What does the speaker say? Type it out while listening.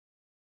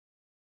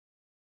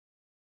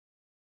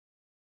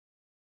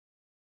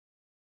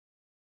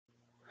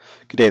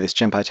Good day, this is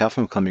Jim Pytel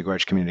from Columbia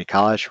Gorge Community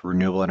College,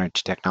 Renewable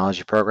Energy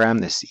Technology Program.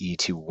 This is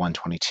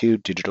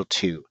E2-122, Digital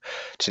 2.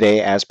 Today,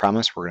 as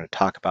promised, we're going to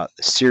talk about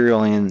the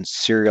serial in,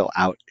 serial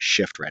out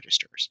shift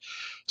registers.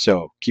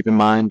 So keep in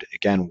mind,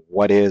 again,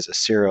 what is a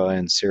serial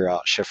in, serial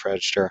out shift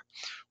register?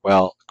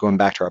 Well, going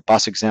back to our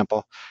bus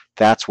example,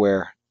 that's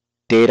where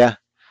data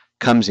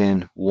comes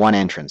in one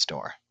entrance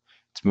door.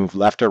 It's moved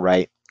left or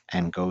right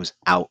and goes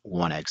out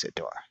one exit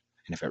door.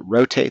 And if it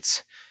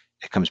rotates,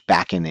 it comes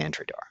back in the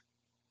entry door.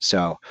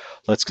 So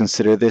let's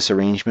consider this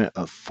arrangement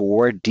of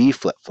 4 D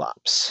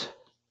flip-flops.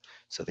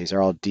 So these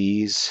are all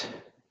Ds,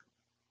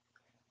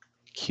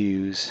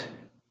 Qs,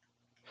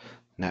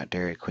 not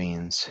Dairy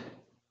Queens,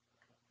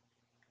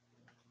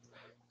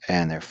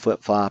 and they're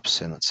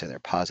flip-flops, and let's say they're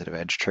positive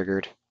edge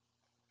triggered.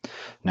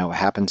 Now what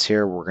happens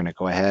here, we're going to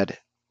go ahead,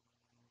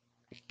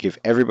 give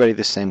everybody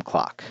the same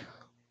clock.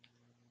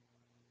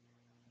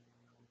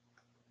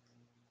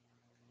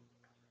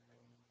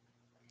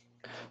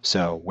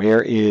 So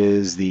where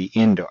is the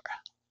indoor?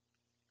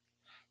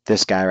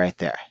 This guy right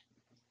there.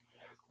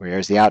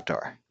 Where's the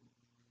outdoor?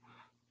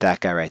 That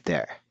guy right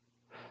there.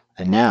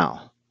 And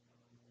now,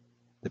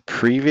 the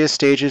previous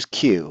stage's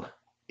Q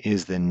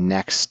is the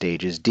next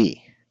stage's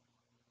D.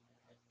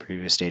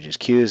 Previous stage is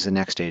Q is the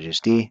next stage is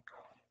D.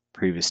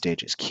 Previous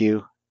stage is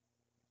Q,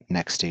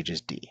 next stage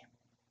is D.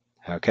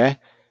 Okay?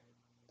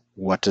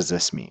 What does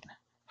this mean?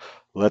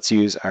 Let's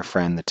use our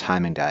friend the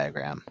timing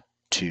diagram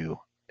to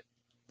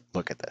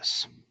look at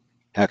this.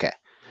 Okay,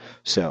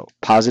 so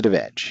positive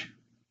edge.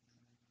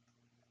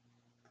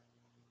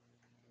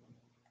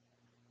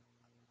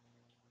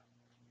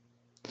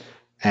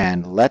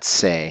 And let's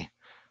say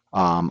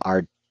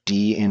our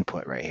D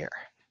input right here.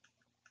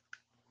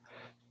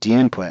 D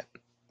input,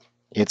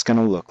 it's going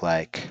to look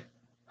like,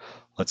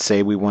 let's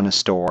say we want to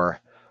store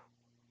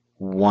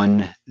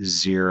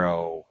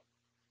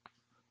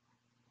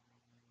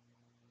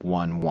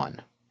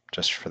 1011,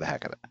 just for the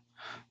heck of it.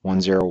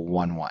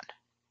 1011.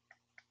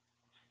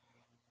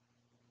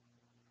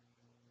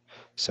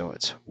 So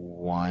it's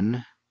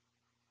 1,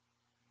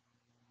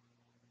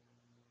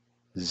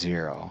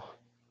 0,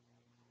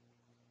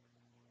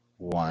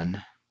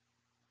 1,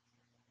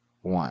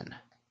 1.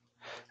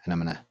 And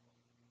I'm going to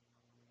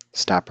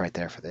stop right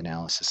there for the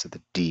analysis of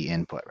the D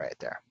input right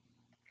there.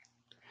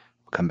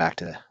 We'll come back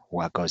to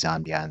what goes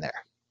on beyond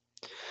there.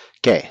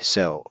 Okay,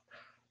 so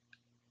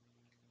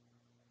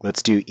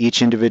let's do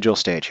each individual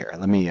stage here.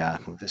 Let me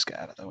move this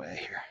guy out of the way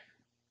here.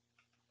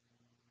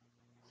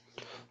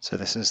 So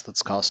this is,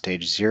 let's call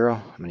stage 0.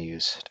 I'm going to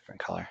use a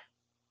different color.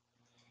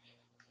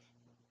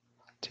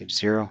 Stage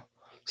 0,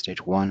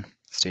 stage 1,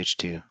 stage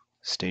 2,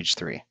 stage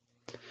 3.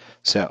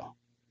 So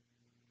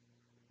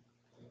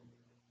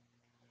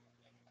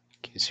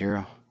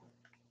Q0,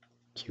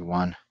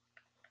 Q1,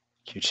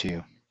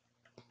 Q2,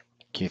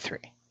 Q3.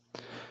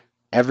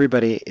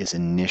 Everybody is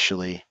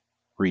initially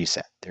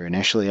reset. They're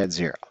initially at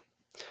 0.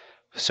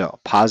 So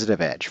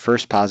positive edge,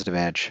 first positive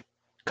edge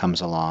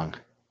comes along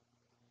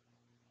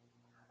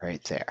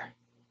right there.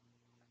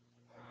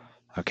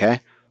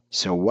 Okay,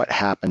 so what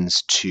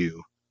happens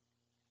to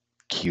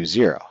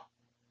Q0?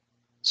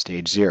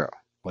 Stage 0.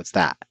 What's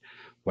that?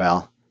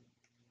 Well,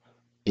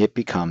 it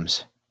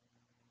becomes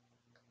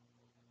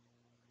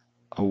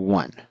a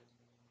 1.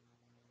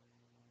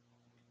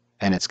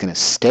 And it's going to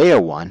stay a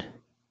 1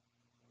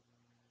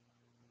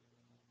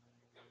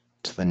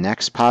 till the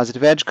next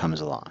positive edge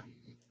comes along.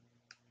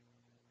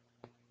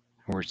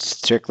 We're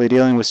strictly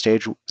dealing with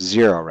stage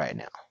 0 right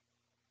now.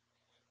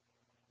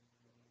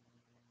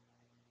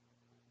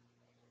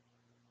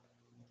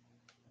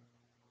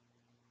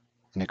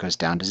 And it goes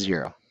down to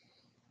 0.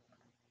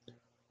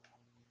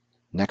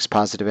 Next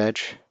positive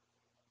edge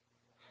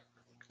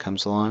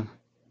comes along.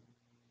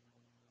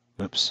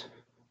 Whoops.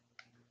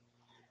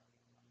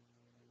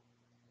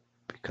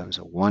 Becomes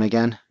a 1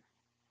 again.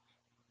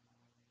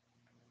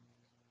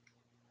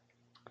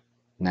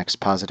 Next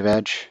positive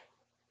edge.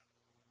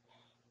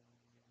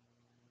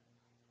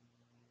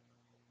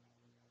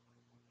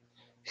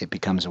 It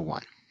becomes a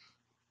 1.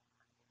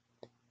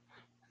 It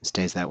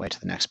stays that way to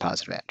the next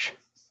positive edge.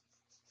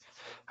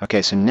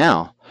 Okay, so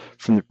now,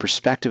 from the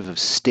perspective of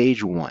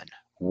stage 1,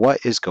 what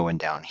is going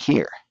down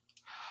here?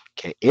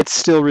 Okay, it's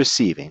still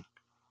receiving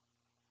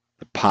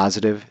the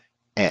positive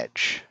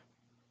edge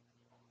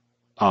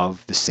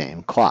of the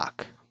same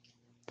clock.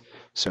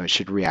 So it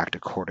should react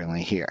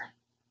accordingly here.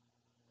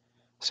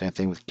 Same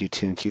thing with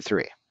Q2 and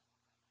Q3.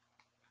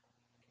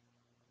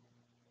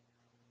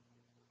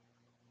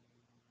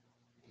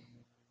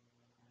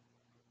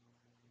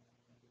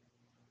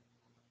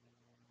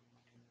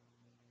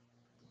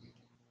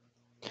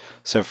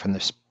 So from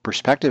the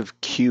perspective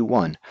of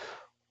Q1,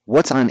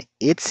 what's on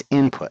its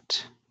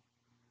input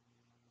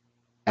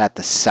at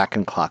the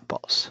second clock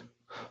pulse?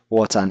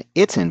 What's on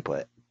its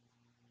input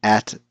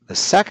at the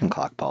second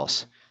clock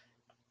pulse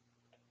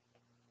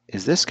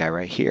is this guy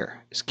right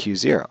here, is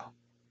Q0.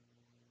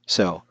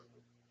 So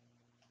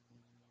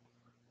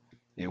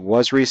it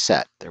was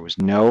reset. There was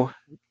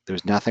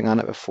nothing on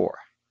it before.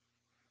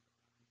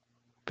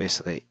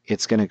 Basically,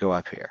 it's going to go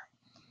up here.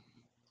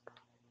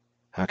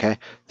 Okay,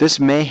 this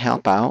may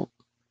help out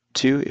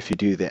too if you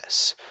do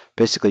this.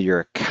 Basically, your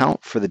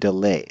account for the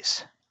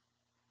delays.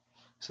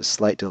 There's a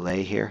slight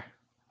delay here.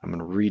 I'm going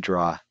to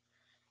redraw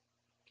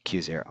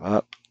Q0.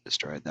 Oh,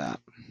 destroyed that.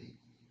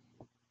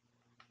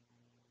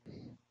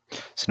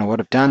 So now what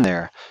I've done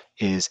there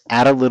is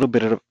added a little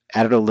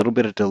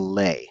bit of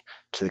delay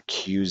to the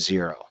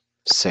Q0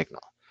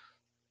 signal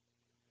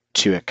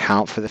to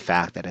account for the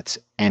fact that it's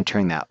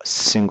entering that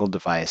single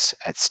device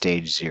at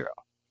stage 0.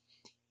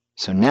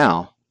 So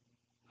now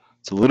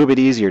it's a little bit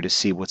easier to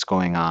see what's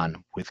going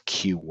on with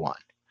Q1.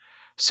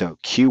 So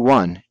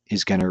Q1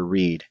 is going to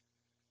read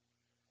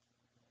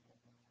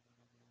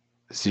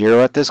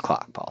 0 at this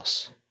clock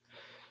pulse,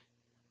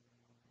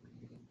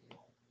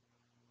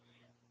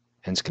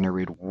 and it's going to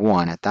read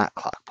 1 at that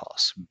clock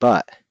pulse,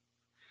 but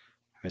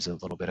there's a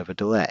little bit of a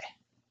delay.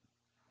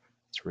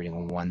 It's reading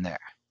a 1 there.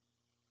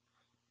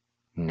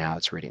 Now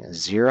it's reading a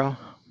 0.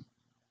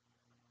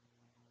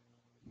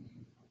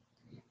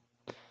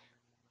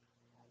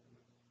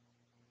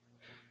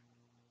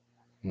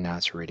 Now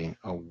it's reading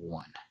a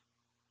 1.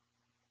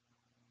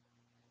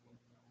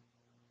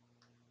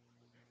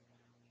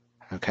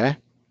 Okay?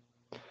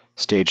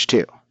 Stage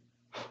 2.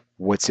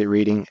 What's it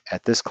reading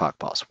at this clock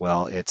pulse?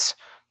 Well, it's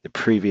the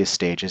previous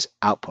stage's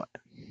output.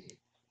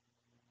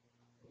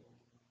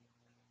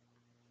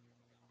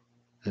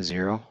 A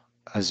 0,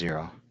 a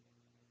 0,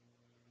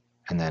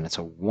 and then it's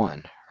a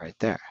 1 right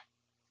there.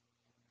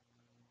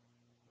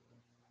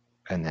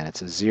 And then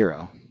it's a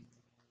 0.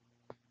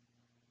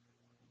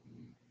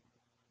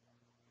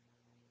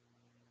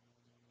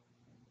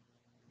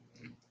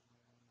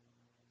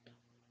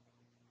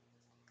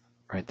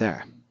 Right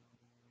there.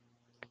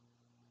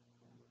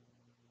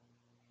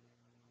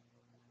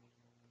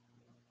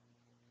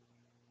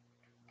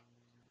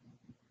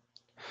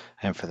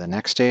 And for the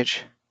next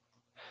stage,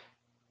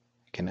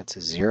 again, it's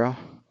a 0,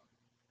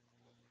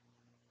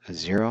 a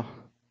 0,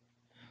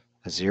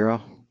 a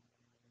 0,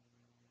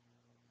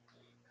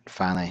 and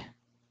finally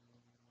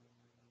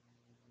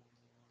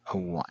a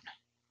 1.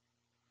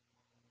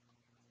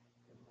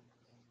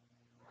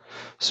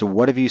 So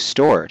what have you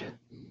stored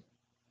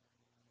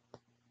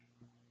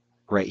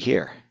right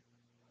here?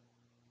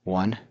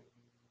 1,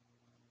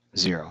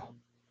 0,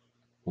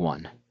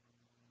 1,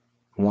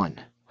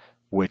 1.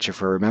 Which,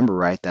 if I remember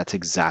right, that's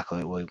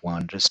exactly what we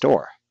wanted to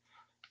store.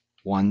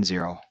 1,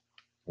 0,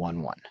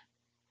 1, 1.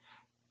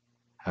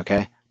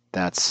 Okay,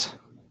 that's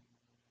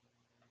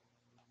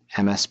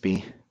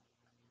MSB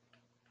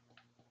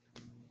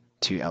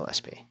to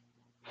LSB.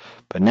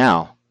 But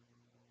now,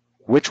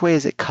 which way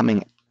is it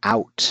coming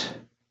out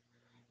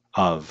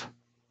of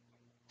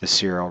the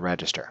serial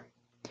register?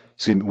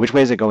 Excuse me, which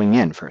way is it going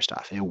in, first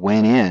off? It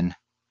went in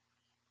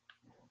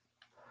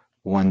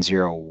 1,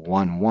 0,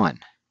 1, 1.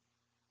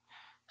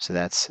 So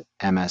that's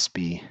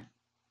MSB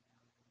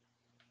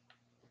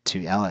to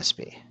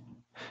LSB.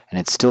 And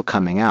it's still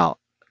coming out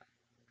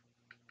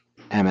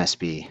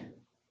MSB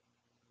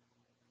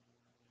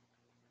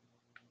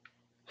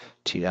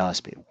to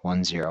LSB,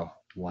 1, 0,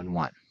 1,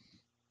 1.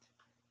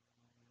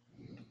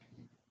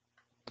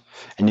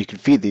 And you can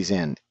feed these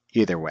in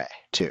either way,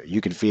 too. You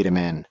can feed them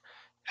in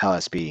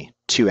LSB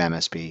to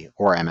MSB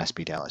or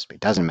MSB to LSB.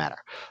 Doesn't matter.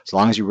 As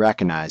long as you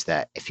recognize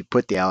that if you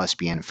put the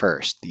LSB in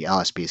first, the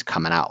LSB is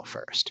coming out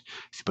first.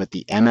 If you put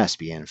the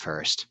MSB in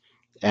first,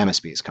 the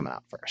MSB is coming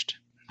out first.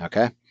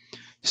 Okay?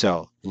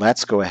 So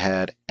let's go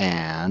ahead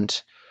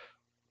and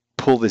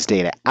pull this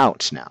data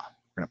out now.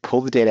 We're going to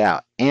pull the data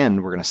out,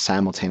 and we're going to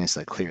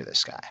simultaneously clear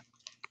this guy.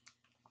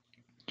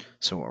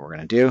 So what we're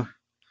going to do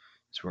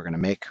is we're going to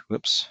make,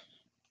 whoops,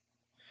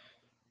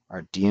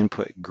 our D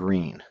input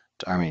green,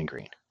 I mean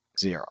green,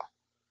 0.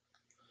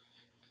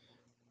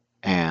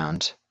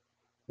 And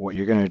what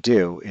you're going to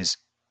do is,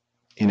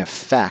 in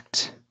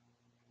effect,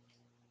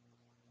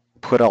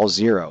 put all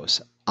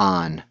zeros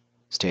on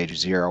stage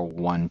 0,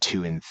 1,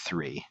 2, and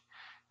 3.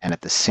 And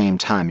at the same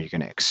time, you're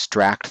going to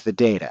extract the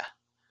data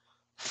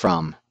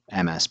from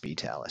MSB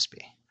to LSB.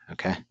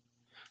 Okay? I'm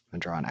going to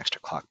draw an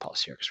extra clock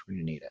pulse here because we're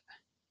going to need it.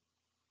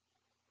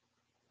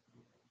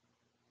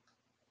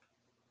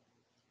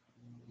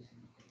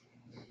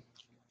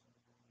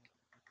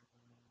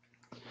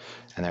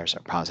 And there's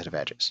our positive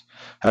edges.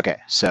 Okay,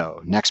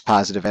 so next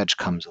positive edge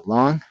comes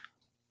along.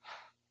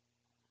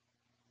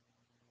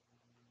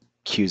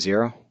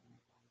 Q0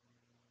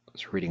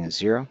 is reading a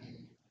 0.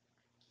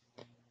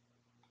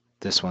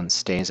 This one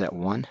stays at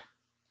 1.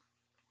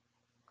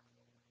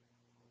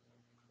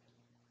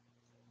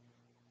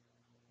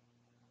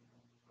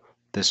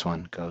 This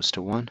one goes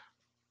to 1.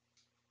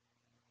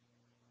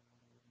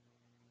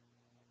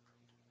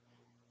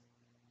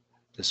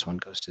 This one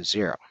goes to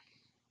 0.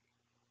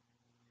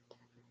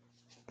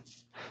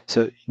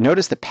 So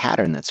notice the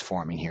pattern that's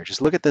forming here.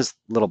 Just look at this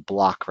little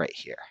block right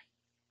here.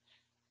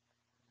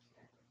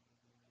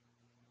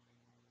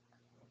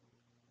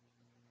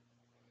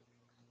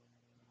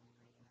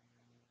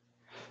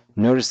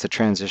 Notice the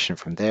transition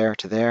from there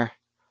to there,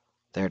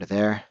 there to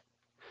there,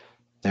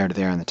 there to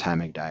there in the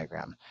timing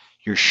diagram.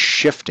 You're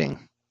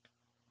shifting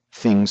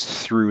things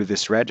through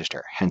this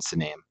register, hence the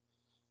name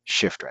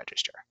shift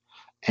register.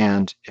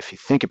 And if you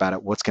think about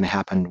it, what's going to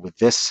happen with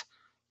this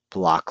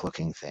block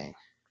looking thing?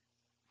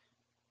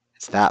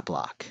 It's that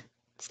block.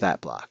 It's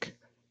that block.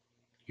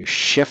 You're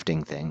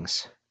shifting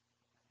things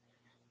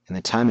in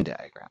the timing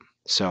diagram.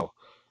 So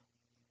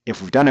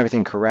if we've done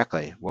everything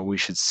correctly, what we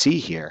should see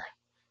here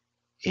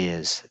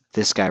is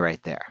this guy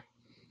right there.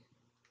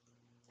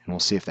 And we'll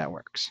see if that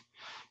works.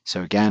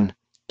 So again,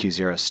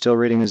 Q0 is still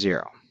reading a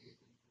 0.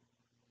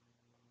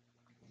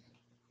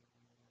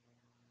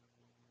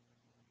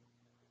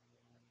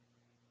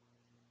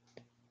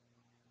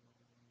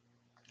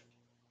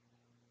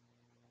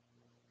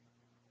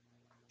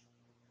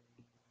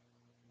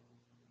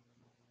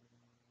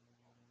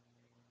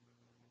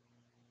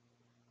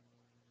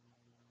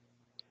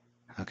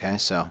 Okay,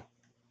 so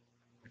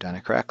we've done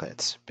it correctly.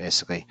 It's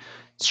basically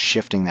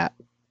shifting that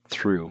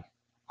through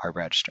our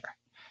register.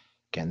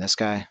 Again, this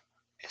guy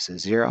is a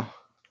 0.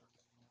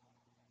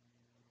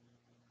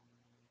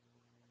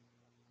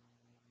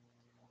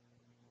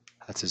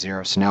 That's a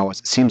 0. So now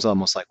it seems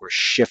almost like we're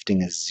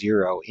shifting a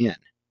 0 in.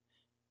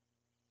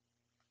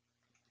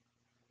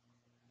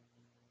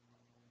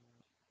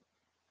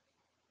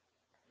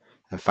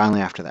 And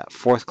finally, after that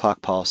fourth clock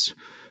pulse,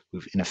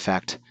 we've in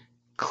effect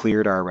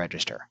cleared our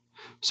register.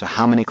 So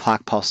how many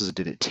clock pulses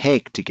did it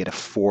take to get a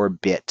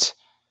 4-bit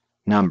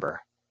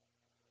number,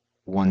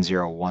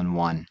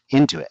 1011,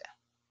 into it?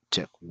 It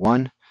took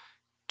 1,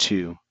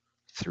 2,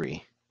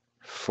 3,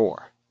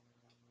 4.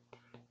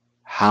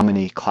 How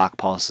many clock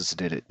pulses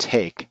did it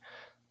take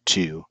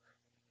to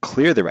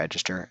clear the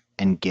register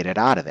and get it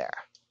out of there?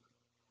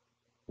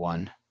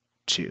 1,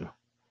 2,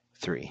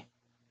 3,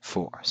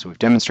 4. So we've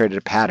demonstrated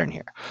a pattern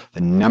here.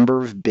 The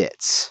number of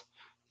bits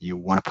you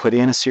want to put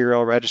in a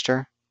serial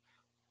register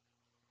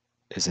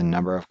is the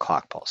number of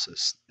clock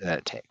pulses that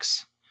it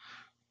takes.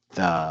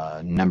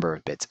 The number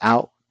of bits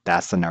out,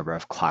 that's the number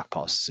of clock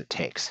pulses it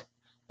takes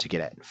to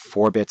get it.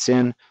 4 bits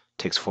in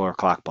takes 4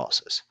 clock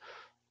pulses.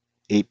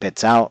 8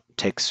 bits out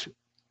takes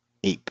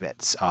 8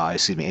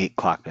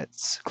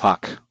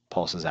 clock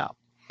pulses out.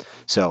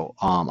 So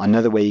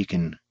another way you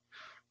can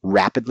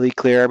rapidly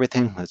clear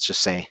everything, let's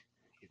just say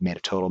you've made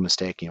a total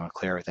mistake, you want to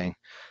clear everything,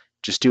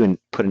 just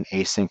put an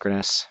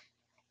asynchronous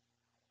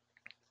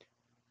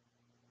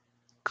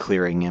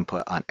clearing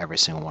input on every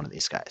single one of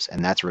these guys.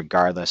 And that's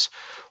regardless.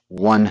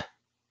 One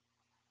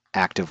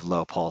active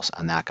low pulse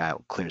on that guy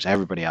clears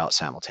everybody out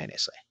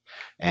simultaneously.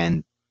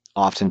 And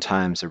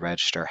oftentimes the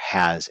register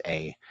has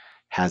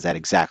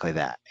exactly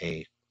that,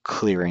 a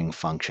clearing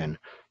function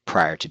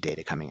prior to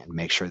data coming in.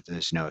 Make sure that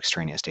there's no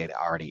extraneous data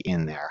already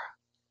in there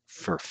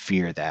for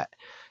fear that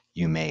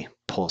you may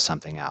pull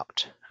something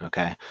out.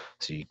 Okay,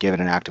 so you give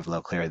it an active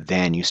low clear,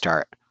 then you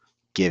start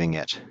giving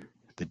it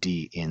the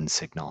D in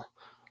signal.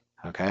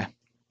 Okay,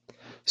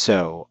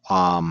 so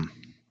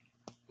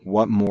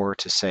what more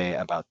to say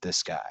about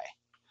this guy?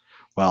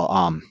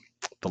 Well,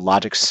 the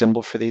logic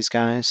symbol for these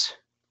guys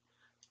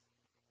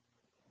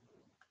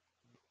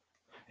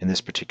in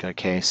this particular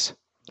case,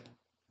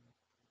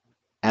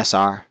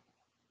 SR,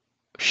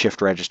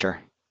 shift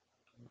register,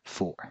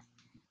 4.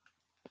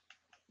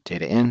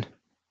 Data in,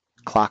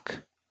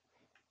 clock,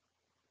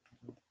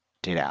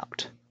 data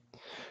out.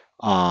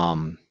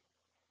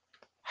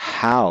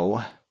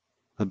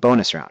 The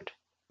bonus round,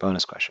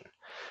 bonus question.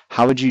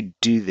 How would you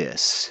do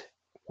this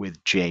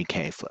with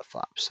JK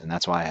flip-flops? And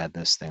that's why I had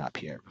this thing up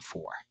here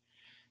before.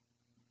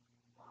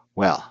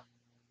 Well,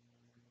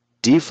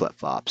 D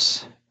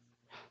flip-flops,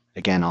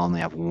 again, only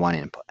have one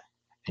input.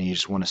 And you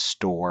just want to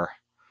store,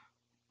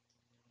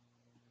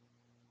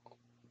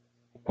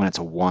 when it's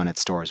a 1, it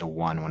stores a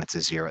 1. When it's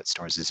a 0, it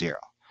stores a 0.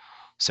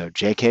 So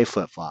JK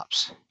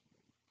flip-flops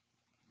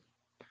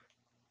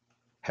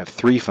have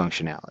 3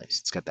 functionalities.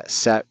 It's got that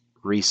set,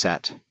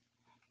 reset,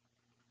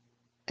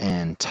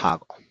 and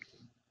toggle.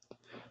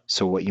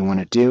 So what you want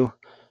to do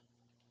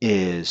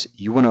is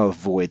you want to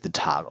avoid the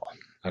toggle.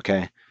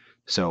 Okay,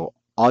 so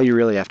all you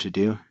really have to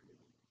do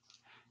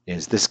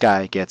is this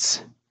guy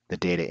gets the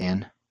data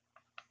in,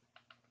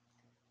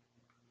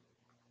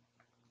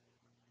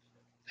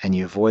 and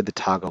you avoid the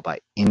toggle by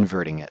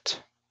inverting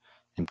it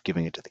and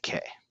giving it to the K.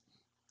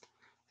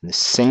 And the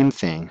same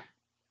thing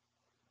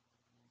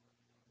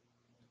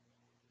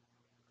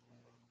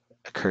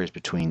occurs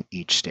between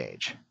each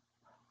stage.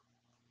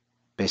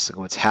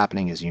 Basically what's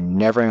happening is you're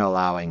never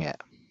allowing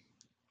it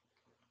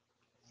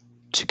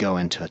to go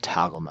into a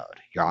toggle mode.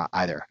 You're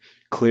either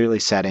clearly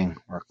setting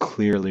or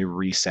clearly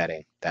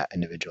resetting that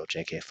individual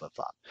JK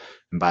flip-flop.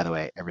 And by the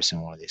way, every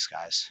single one of these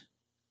guys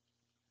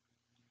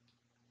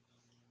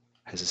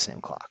has the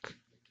same clock.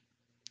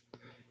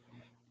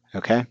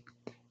 Okay,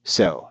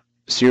 so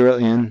serial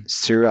in,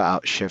 serial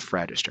out shift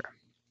register.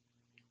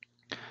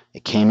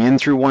 It came in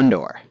through one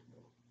door,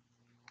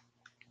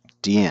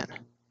 D in,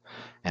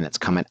 and it's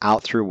coming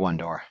out through one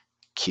door,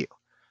 Q.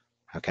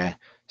 Okay,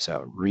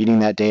 so reading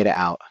that data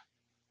out,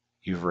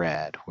 you've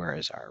read, where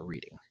is our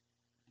reading?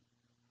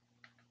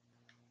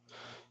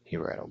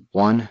 You read a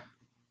 1,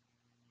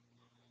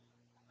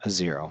 a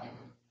 0,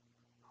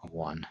 a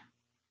 1,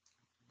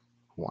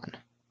 1.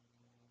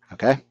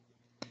 Okay?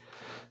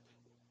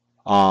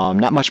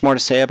 Not much more to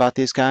say about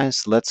these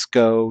guys. Let's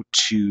go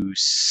to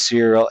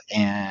serial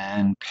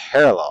and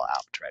parallel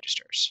out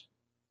registers.